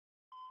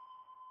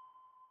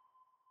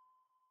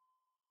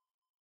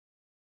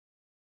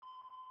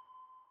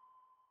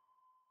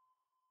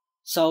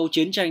Sau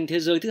chiến tranh thế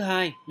giới thứ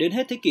hai đến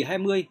hết thế kỷ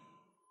 20,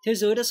 thế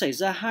giới đã xảy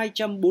ra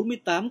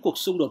 248 cuộc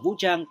xung đột vũ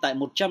trang tại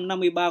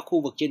 153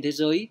 khu vực trên thế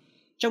giới,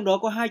 trong đó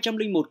có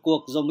 201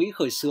 cuộc do Mỹ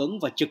khởi xướng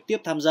và trực tiếp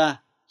tham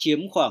gia, chiếm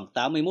khoảng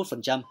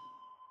 81%.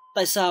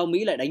 Tại sao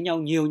Mỹ lại đánh nhau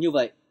nhiều như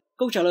vậy?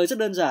 Câu trả lời rất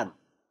đơn giản,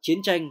 chiến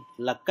tranh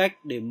là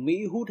cách để Mỹ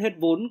hút hết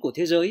vốn của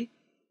thế giới.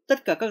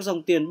 Tất cả các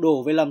dòng tiền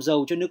đổ về làm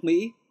giàu cho nước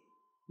Mỹ.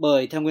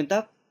 Bởi theo nguyên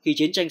tắc, khi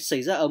chiến tranh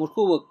xảy ra ở một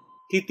khu vực,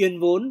 thì tiền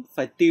vốn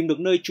phải tìm được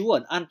nơi trú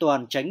ẩn an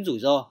toàn tránh rủi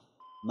ro,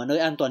 mà nơi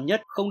an toàn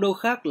nhất không đâu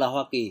khác là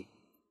Hoa Kỳ.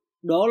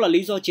 Đó là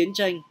lý do chiến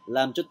tranh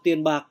làm cho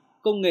tiền bạc,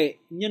 công nghệ,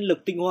 nhân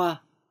lực tinh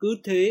hoa cứ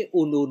thế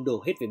ùn ùn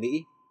đổ hết về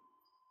Mỹ.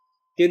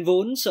 Tiền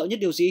vốn sợ nhất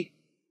điều gì?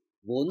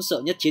 Vốn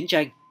sợ nhất chiến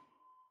tranh.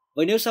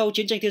 Vậy nếu sau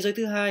chiến tranh thế giới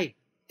thứ hai,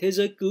 thế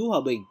giới cứ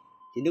hòa bình,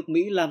 thì nước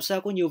Mỹ làm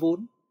sao có nhiều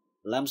vốn?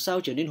 Làm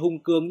sao trở nên hùng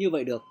cường như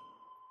vậy được?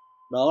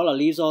 Đó là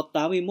lý do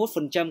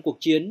 81% cuộc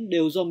chiến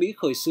đều do Mỹ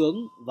khởi xướng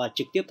và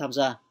trực tiếp tham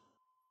gia.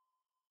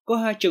 Có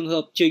hai trường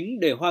hợp chính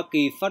để Hoa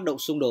Kỳ phát động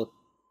xung đột.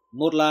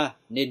 Một là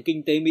nền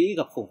kinh tế Mỹ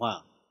gặp khủng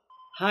hoảng.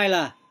 Hai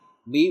là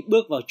Mỹ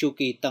bước vào chu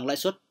kỳ tăng lãi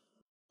suất.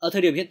 Ở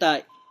thời điểm hiện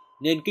tại,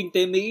 nền kinh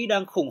tế Mỹ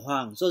đang khủng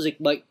hoảng do dịch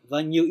bệnh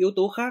và nhiều yếu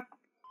tố khác.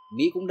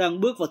 Mỹ cũng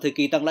đang bước vào thời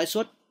kỳ tăng lãi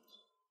suất.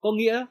 Có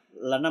nghĩa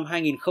là năm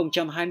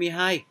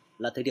 2022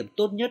 là thời điểm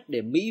tốt nhất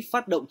để Mỹ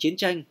phát động chiến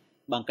tranh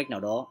bằng cách nào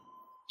đó.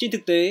 Trên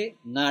thực tế,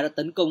 Nga đã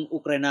tấn công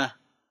Ukraine.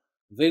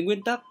 Về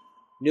nguyên tắc,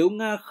 nếu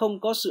Nga không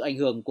có sự ảnh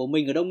hưởng của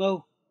mình ở Đông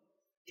Âu,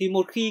 thì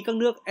một khi các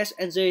nước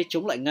SNG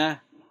chống lại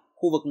Nga,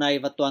 khu vực này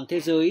và toàn thế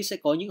giới sẽ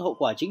có những hậu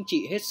quả chính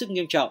trị hết sức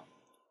nghiêm trọng.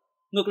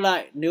 Ngược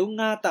lại, nếu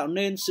Nga tạo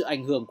nên sự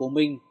ảnh hưởng của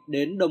mình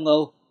đến Đông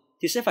Âu,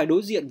 thì sẽ phải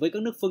đối diện với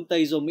các nước phương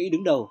Tây do Mỹ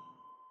đứng đầu.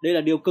 Đây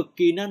là điều cực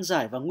kỳ nan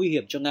giải và nguy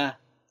hiểm cho Nga.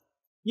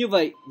 Như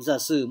vậy, giả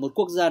sử một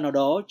quốc gia nào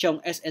đó trong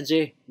SNG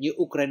như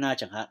Ukraine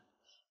chẳng hạn,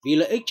 vì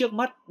lợi ích trước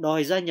mắt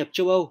đòi gia nhập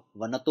châu Âu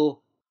và NATO,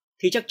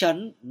 thì chắc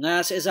chắn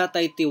Nga sẽ ra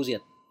tay tiêu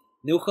diệt.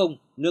 Nếu không,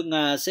 nước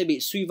Nga sẽ bị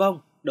suy vong,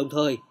 đồng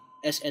thời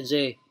SNG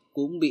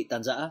cũng bị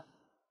tan rã.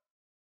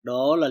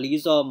 Đó là lý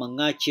do mà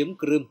Nga chiếm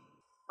Crimea.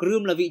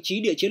 Crimea là vị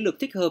trí địa chiến lược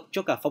thích hợp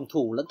cho cả phòng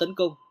thủ lẫn tấn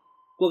công.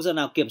 Quốc gia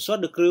nào kiểm soát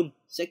được Crimea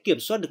sẽ kiểm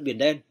soát được Biển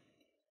Đen.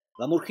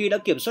 Và một khi đã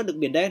kiểm soát được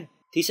Biển Đen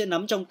thì sẽ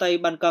nắm trong tay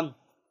Ban Căng,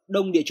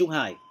 Đông Địa Trung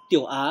Hải,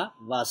 Tiểu Á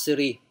và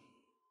Syria.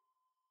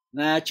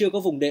 Nga chưa có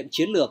vùng đệm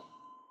chiến lược.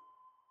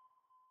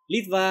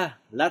 Litva,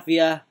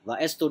 Latvia và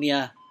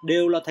Estonia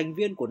đều là thành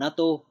viên của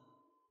NATO.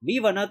 Mỹ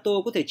và NATO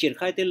có thể triển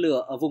khai tên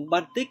lửa ở vùng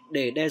Baltic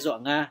để đe dọa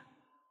Nga.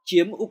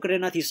 Chiếm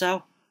Ukraine thì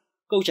sao?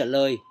 Câu trả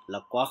lời là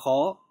quá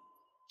khó.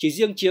 Chỉ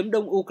riêng chiếm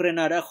đông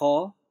Ukraine đã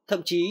khó,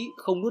 thậm chí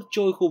không nuốt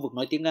trôi khu vực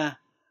nói tiếng Nga.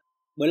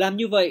 Bởi làm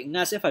như vậy,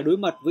 Nga sẽ phải đối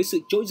mặt với sự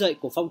trỗi dậy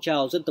của phong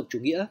trào dân tộc chủ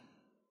nghĩa.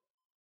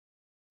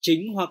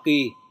 Chính Hoa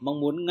Kỳ mong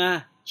muốn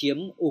Nga chiếm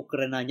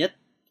Ukraine nhất.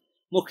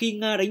 Một khi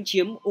Nga đánh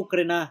chiếm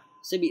Ukraine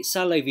sẽ bị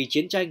sa lầy vì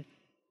chiến tranh,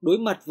 đối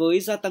mặt với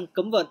gia tăng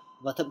cấm vận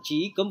và thậm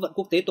chí cấm vận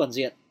quốc tế toàn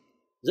diện,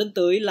 dẫn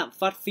tới lạm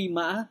phát phi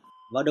mã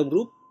và đồng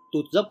rúp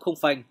tụt dốc không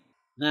phanh.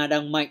 Nga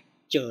đang mạnh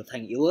trở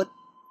thành yếu ớt.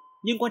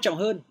 Nhưng quan trọng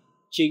hơn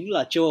chính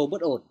là châu Âu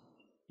bất ổn.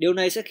 Điều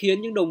này sẽ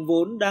khiến những đồng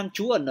vốn đang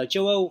trú ẩn ở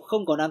châu Âu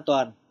không còn an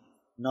toàn.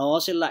 Nó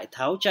sẽ lại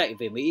tháo chạy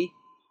về Mỹ,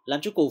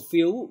 làm cho cổ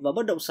phiếu và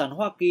bất động sản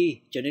Hoa Kỳ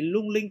trở nên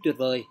lung linh tuyệt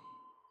vời.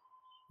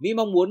 Mỹ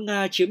mong muốn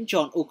Nga chiếm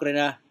trọn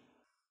Ukraine.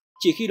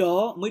 Chỉ khi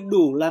đó mới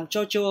đủ làm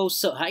cho châu Âu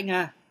sợ hãi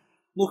Nga.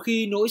 Một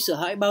khi nỗi sợ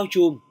hãi bao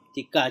trùm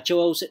thì cả châu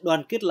Âu sẽ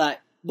đoàn kết lại,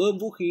 bơm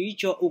vũ khí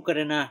cho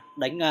Ukraine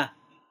đánh Nga.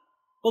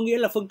 Có nghĩa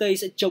là phương Tây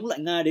sẽ chống lại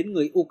Nga đến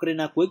người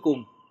Ukraine cuối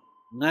cùng.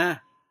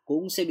 Nga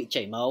cũng sẽ bị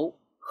chảy máu,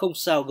 không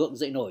sao gượng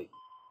dậy nổi.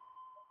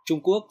 Trung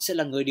Quốc sẽ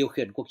là người điều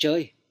khiển cuộc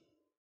chơi.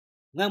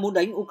 Nga muốn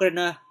đánh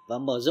Ukraine và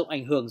mở rộng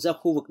ảnh hưởng ra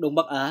khu vực Đông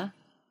Bắc Á.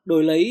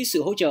 Đổi lấy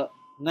sự hỗ trợ,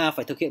 Nga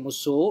phải thực hiện một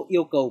số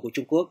yêu cầu của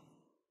Trung Quốc.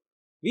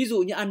 Ví dụ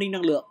như an ninh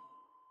năng lượng,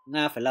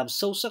 Nga phải làm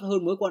sâu sắc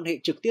hơn mối quan hệ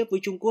trực tiếp với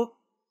Trung Quốc.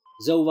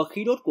 Dầu và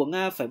khí đốt của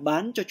Nga phải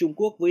bán cho Trung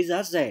Quốc với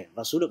giá rẻ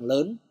và số lượng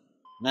lớn.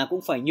 Nga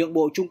cũng phải nhượng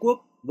bộ Trung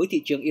Quốc với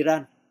thị trường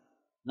Iran.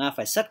 Nga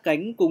phải sát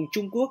cánh cùng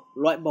Trung Quốc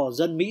loại bỏ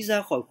dân Mỹ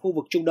ra khỏi khu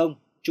vực Trung Đông,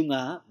 Trung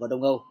Á và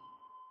Đông Âu.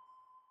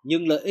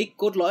 Nhưng lợi ích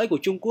cốt lõi của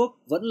Trung Quốc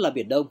vẫn là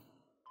Biển Đông.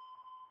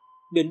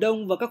 Biển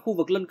Đông và các khu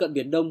vực lân cận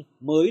Biển Đông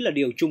mới là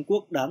điều Trung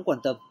Quốc đáng quan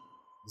tâm,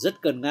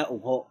 rất cần Nga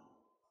ủng hộ.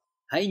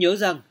 Hãy nhớ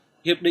rằng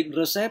Hiệp định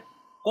RCEP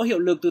có hiệu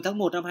lực từ tháng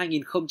 1 năm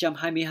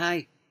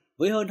 2022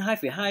 với hơn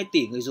 2,2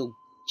 tỷ người dùng,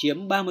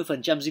 chiếm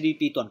 30%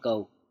 GDP toàn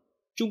cầu.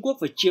 Trung Quốc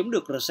phải chiếm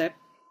được RCEP,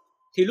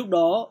 thì lúc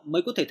đó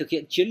mới có thể thực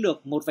hiện chiến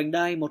lược một vành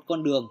đai một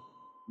con đường,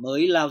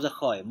 mới lao ra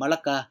khỏi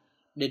Malacca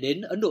để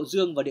đến Ấn Độ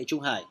Dương và Địa Trung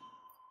Hải.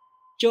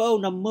 Châu Âu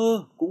nằm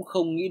mơ cũng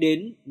không nghĩ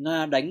đến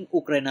Nga đánh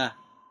Ukraine.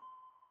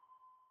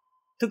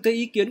 Thực tế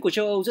ý kiến của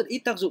châu Âu rất ít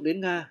tác dụng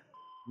đến Nga,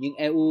 nhưng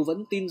EU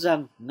vẫn tin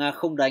rằng Nga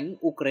không đánh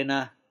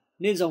Ukraine,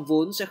 nên dòng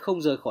vốn sẽ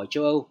không rời khỏi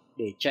châu Âu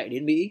để chạy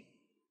đến Mỹ.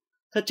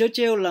 Thật trớ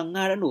trêu là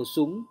Nga đã nổ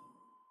súng.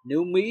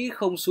 Nếu Mỹ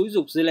không xúi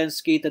giục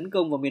Zelensky tấn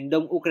công vào miền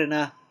đông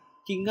Ukraine,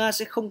 thì Nga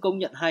sẽ không công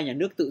nhận hai nhà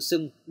nước tự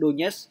xưng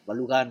Donetsk và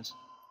Lugansk.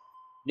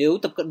 Nếu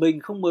Tập Cận Bình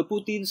không mời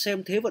Putin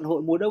xem Thế vận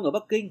hội mùa đông ở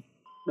Bắc Kinh,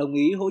 đồng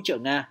ý hỗ trợ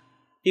Nga,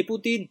 thì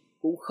Putin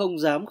cũng không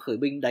dám khởi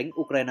binh đánh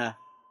Ukraine.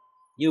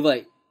 Như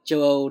vậy,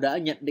 châu Âu đã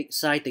nhận định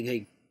sai tình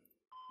hình.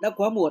 Đã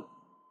quá muộn,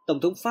 Tổng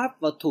thống Pháp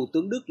và Thủ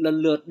tướng Đức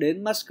lần lượt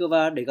đến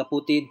Moscow để gặp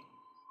Putin.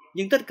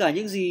 Nhưng tất cả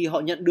những gì họ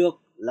nhận được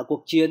là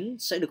cuộc chiến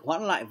sẽ được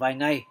hoãn lại vài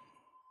ngày,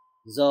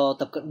 do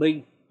Tập Cận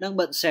Bình đang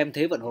bận xem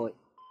Thế vận hội.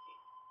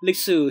 Lịch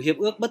sử Hiệp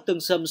ước Bất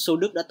Tương Xâm Xô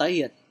Đức đã tái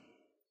hiện.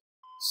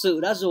 Sự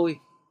đã rồi,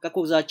 các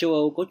quốc gia châu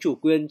Âu có chủ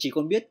quyền chỉ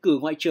còn biết cử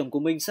ngoại trưởng của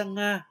mình sang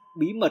Nga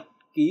bí mật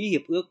ký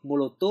Hiệp ước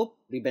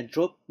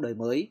Molotov-Ribbentrop đời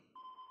mới.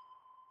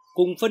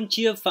 Cùng phân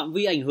chia phạm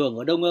vi ảnh hưởng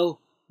ở Đông Âu,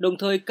 đồng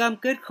thời cam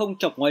kết không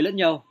chọc ngoáy lẫn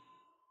nhau.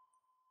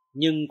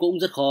 Nhưng cũng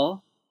rất khó,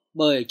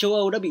 bởi châu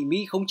Âu đã bị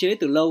Mỹ khống chế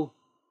từ lâu.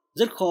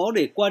 Rất khó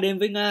để qua đêm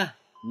với Nga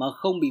mà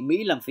không bị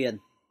Mỹ làm phiền.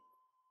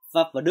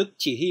 Pháp và Đức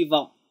chỉ hy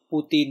vọng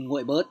Putin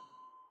nguội bớt.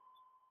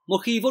 Một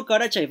khi vodka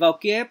đã chảy vào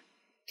Kiev,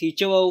 thì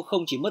châu Âu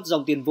không chỉ mất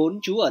dòng tiền vốn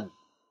trú ẩn,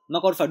 mà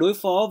còn phải đối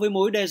phó với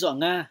mối đe dọa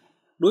Nga,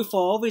 đối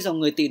phó với dòng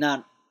người tị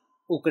nạn.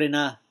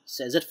 Ukraine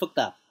sẽ rất phức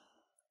tạp.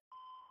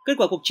 Kết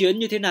quả cuộc chiến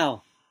như thế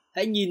nào?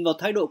 Hãy nhìn vào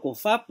thái độ của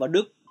Pháp và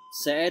Đức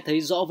sẽ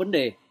thấy rõ vấn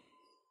đề.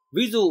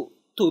 Ví dụ,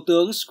 Thủ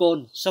tướng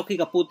Scholz sau khi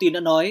gặp Putin đã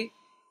nói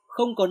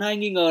không còn ai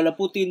nghi ngờ là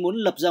Putin muốn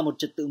lập ra một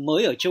trật tự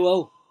mới ở châu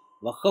Âu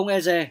và không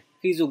e dè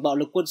khi dùng bạo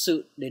lực quân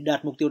sự để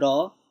đạt mục tiêu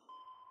đó.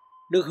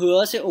 Được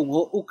hứa sẽ ủng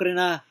hộ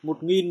Ukraine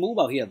 1.000 mũ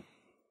bảo hiểm.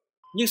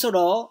 Nhưng sau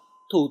đó,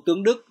 Thủ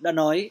tướng Đức đã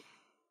nói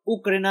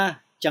Ukraine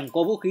chẳng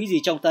có vũ khí gì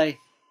trong tay.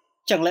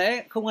 Chẳng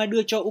lẽ không ai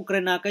đưa cho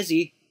Ukraine cái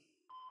gì?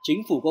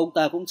 Chính phủ của ông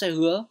ta cũng sẽ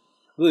hứa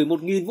gửi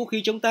 1.000 vũ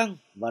khí chống tăng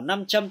và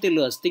 500 tên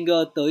lửa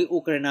Stinger tới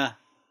Ukraine.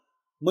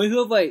 Mới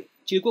hứa vậy,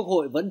 chứ Quốc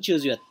hội vẫn chưa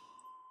duyệt.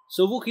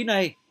 Số vũ khí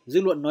này,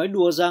 dư luận nói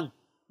đùa rằng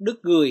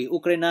Đức gửi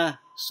Ukraine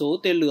số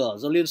tên lửa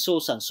do Liên Xô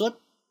sản xuất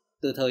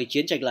từ thời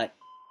chiến tranh lạnh.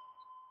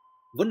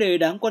 Vấn đề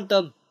đáng quan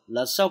tâm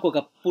là sau cuộc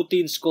gặp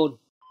Putin-Scholz,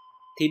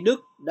 thì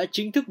Đức đã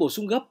chính thức bổ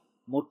sung gấp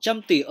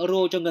 100 tỷ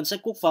euro cho ngân sách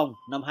quốc phòng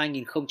năm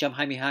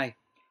 2022.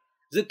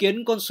 Dự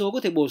kiến con số có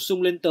thể bổ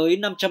sung lên tới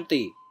 500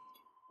 tỷ.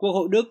 Quốc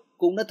hội Đức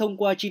cũng đã thông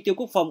qua chi tiêu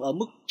quốc phòng ở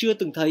mức chưa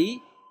từng thấy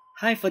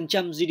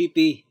 2%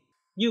 GDP.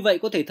 Như vậy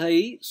có thể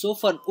thấy số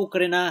phận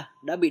Ukraine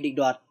đã bị định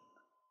đoạt.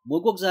 Mỗi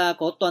quốc gia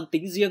có toan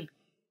tính riêng,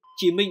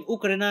 chỉ mình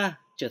Ukraine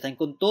trở thành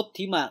con tốt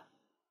thí mạng.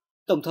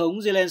 Tổng thống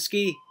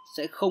Zelensky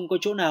sẽ không có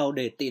chỗ nào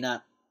để tị nạn.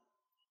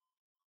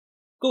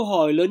 Câu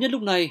hỏi lớn nhất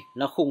lúc này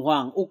là khủng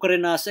hoảng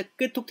Ukraine sẽ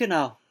kết thúc thế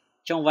nào?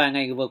 Trong vài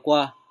ngày vừa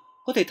qua,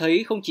 có thể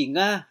thấy không chỉ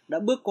Nga đã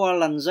bước qua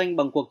lằn ranh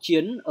bằng cuộc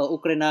chiến ở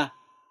Ukraine,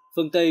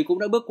 phương Tây cũng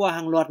đã bước qua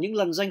hàng loạt những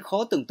lằn ranh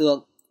khó tưởng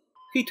tượng.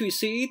 Khi Thụy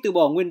Sĩ từ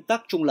bỏ nguyên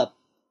tắc trung lập,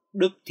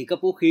 Đức thì cấp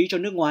vũ khí cho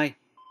nước ngoài,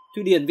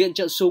 Thụy Điển viện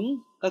trợ súng,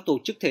 các tổ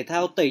chức thể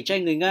thao tẩy chay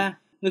người Nga,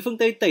 người phương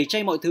Tây tẩy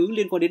chay mọi thứ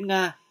liên quan đến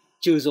Nga,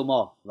 trừ dầu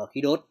mỏ và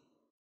khí đốt.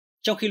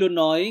 Trong khi luôn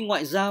nói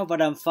ngoại giao và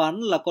đàm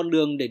phán là con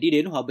đường để đi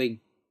đến hòa bình,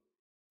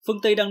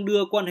 phương Tây đang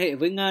đưa quan hệ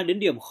với Nga đến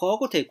điểm khó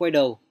có thể quay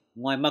đầu.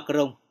 Ngoài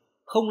Macron,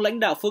 không lãnh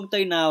đạo phương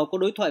Tây nào có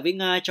đối thoại với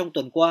Nga trong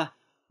tuần qua,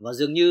 và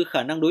dường như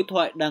khả năng đối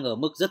thoại đang ở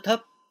mức rất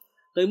thấp,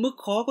 tới mức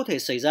khó có thể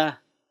xảy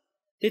ra.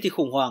 Thế thì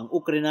khủng hoảng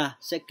Ukraine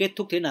sẽ kết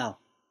thúc thế nào?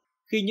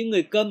 Khi những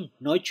người câm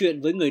nói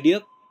chuyện với người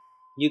điếc,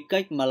 như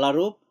cách mà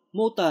Lavrov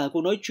mô tả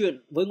cuộc nói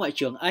chuyện với Ngoại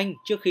trưởng Anh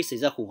trước khi xảy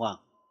ra khủng hoảng.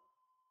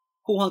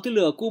 Khủng hoảng tên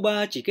lửa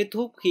Cuba chỉ kết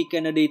thúc khi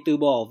Kennedy từ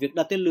bỏ việc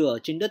đặt tên lửa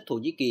trên đất Thổ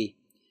Nhĩ Kỳ,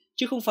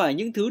 chứ không phải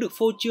những thứ được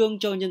phô trương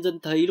cho nhân dân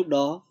thấy lúc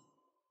đó.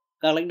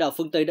 Các lãnh đạo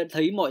phương Tây đã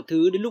thấy mọi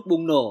thứ đến lúc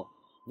bùng nổ,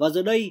 và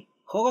giờ đây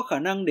khó có khả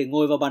năng để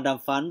ngồi vào bàn đàm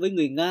phán với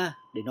người Nga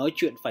để nói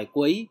chuyện phải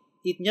quấy,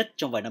 ít nhất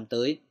trong vài năm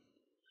tới.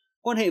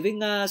 Quan hệ với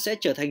Nga sẽ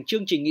trở thành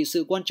chương trình nghị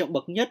sự quan trọng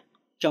bậc nhất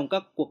trong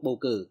các cuộc bầu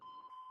cử.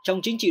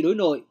 Trong chính trị đối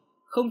nội,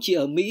 không chỉ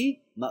ở Mỹ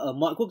mà ở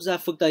mọi quốc gia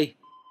phương Tây,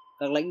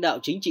 các lãnh đạo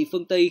chính trị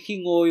phương Tây khi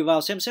ngồi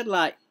vào xem xét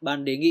lại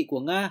bản đề nghị của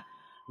Nga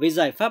về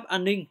giải pháp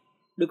an ninh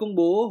được công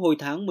bố hồi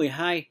tháng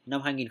 12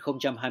 năm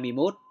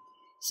 2021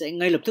 sẽ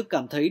ngay lập tức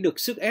cảm thấy được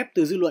sức ép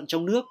từ dư luận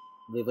trong nước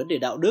về vấn đề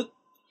đạo đức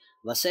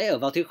và sẽ ở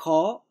vào thế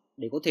khó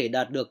để có thể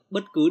đạt được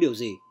bất cứ điều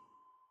gì.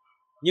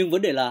 Nhưng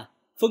vấn đề là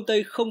phương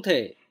Tây không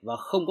thể và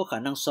không có khả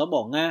năng xóa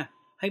bỏ Nga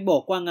hay bỏ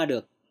qua Nga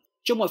được.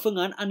 Trong mọi phương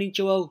án an ninh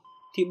châu Âu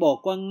thì bỏ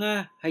qua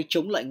Nga hay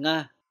chống lại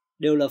Nga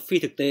đều là phi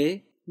thực tế,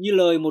 như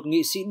lời một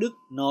nghị sĩ Đức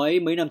nói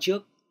mấy năm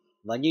trước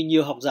và như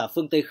nhiều học giả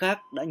phương Tây khác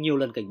đã nhiều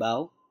lần cảnh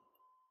báo.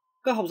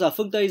 Các học giả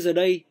phương Tây giờ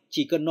đây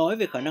chỉ cần nói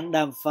về khả năng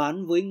đàm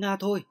phán với Nga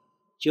thôi,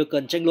 chưa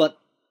cần tranh luận,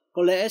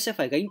 có lẽ sẽ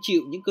phải gánh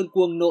chịu những cơn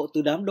cuồng nộ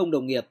từ đám đông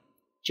đồng nghiệp,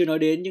 chưa nói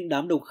đến những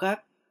đám đông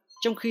khác,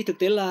 trong khi thực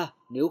tế là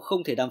nếu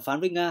không thể đàm phán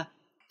với Nga,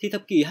 thì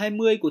thập kỷ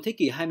 20 của thế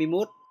kỷ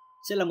 21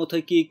 sẽ là một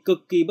thời kỳ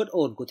cực kỳ bất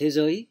ổn của thế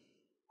giới.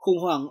 Khủng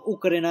hoảng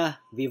Ukraine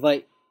vì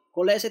vậy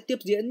có lẽ sẽ tiếp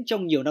diễn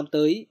trong nhiều năm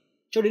tới,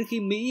 cho đến khi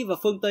Mỹ và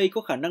phương Tây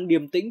có khả năng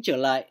điềm tĩnh trở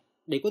lại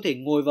để có thể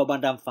ngồi vào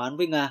bàn đàm phán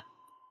với Nga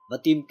và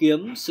tìm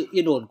kiếm sự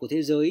yên ổn của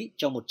thế giới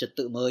trong một trật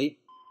tự mới.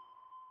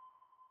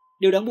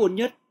 Điều đáng buồn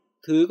nhất,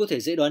 thứ có thể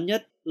dễ đoán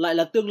nhất lại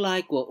là tương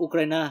lai của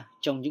Ukraine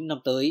trong những năm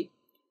tới.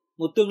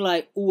 Một tương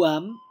lai u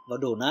ám và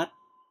đổ nát.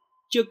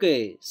 Chưa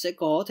kể sẽ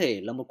có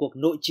thể là một cuộc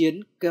nội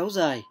chiến kéo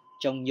dài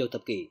trong nhiều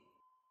thập kỷ.